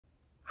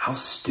How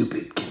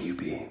stupid can you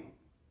be?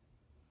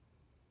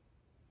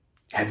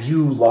 Have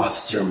you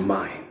lost your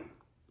mind?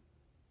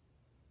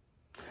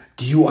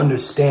 Do you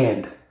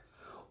understand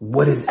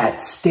what is at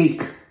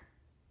stake?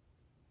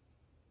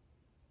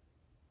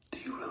 Do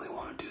you really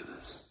want to do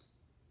this?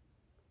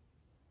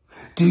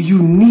 Do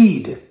you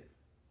need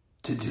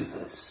to do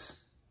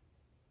this?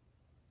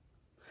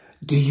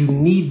 Do you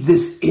need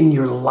this in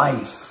your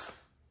life?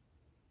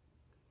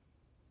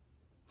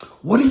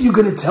 What are you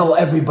going to tell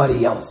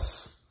everybody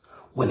else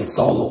when it's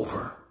all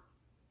over?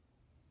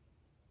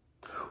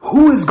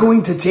 Who is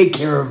going to take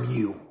care of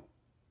you?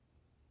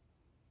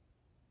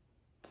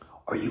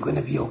 Are you going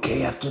to be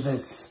okay after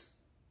this?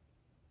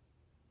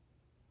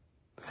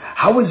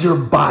 How is your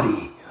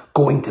body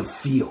going to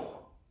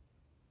feel?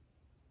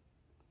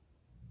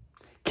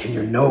 Can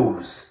your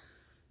nose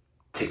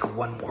take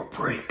one more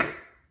break?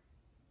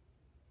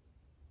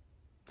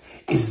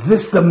 Is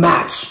this the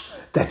match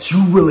that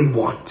you really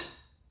want?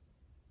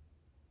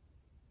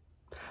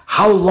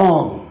 How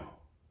long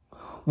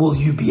will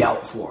you be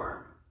out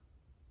for?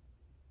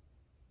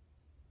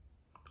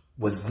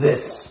 Was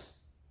this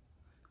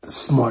the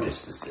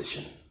smartest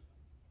decision?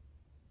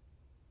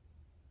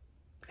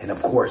 And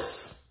of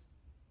course,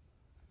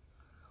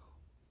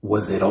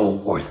 was it all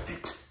worth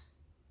it?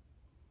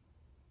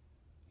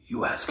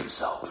 You ask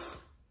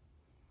yourself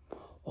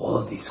all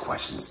of these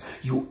questions.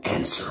 You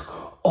answer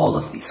all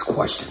of these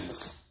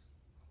questions.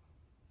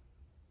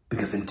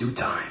 Because in due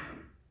time,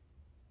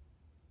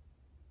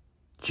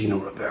 Gino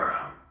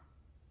Rivera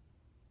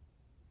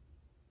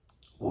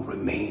will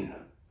remain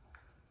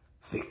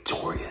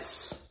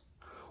victorious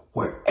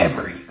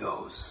wherever he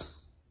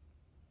goes.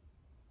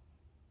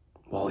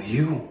 While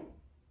you'll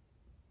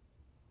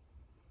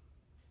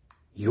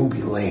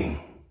be laying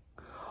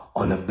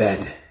on a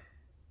bed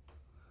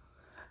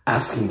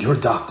asking your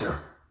doctor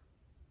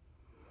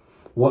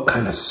what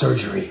kind of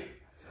surgery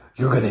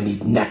you're going to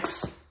need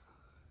next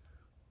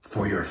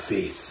for your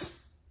face.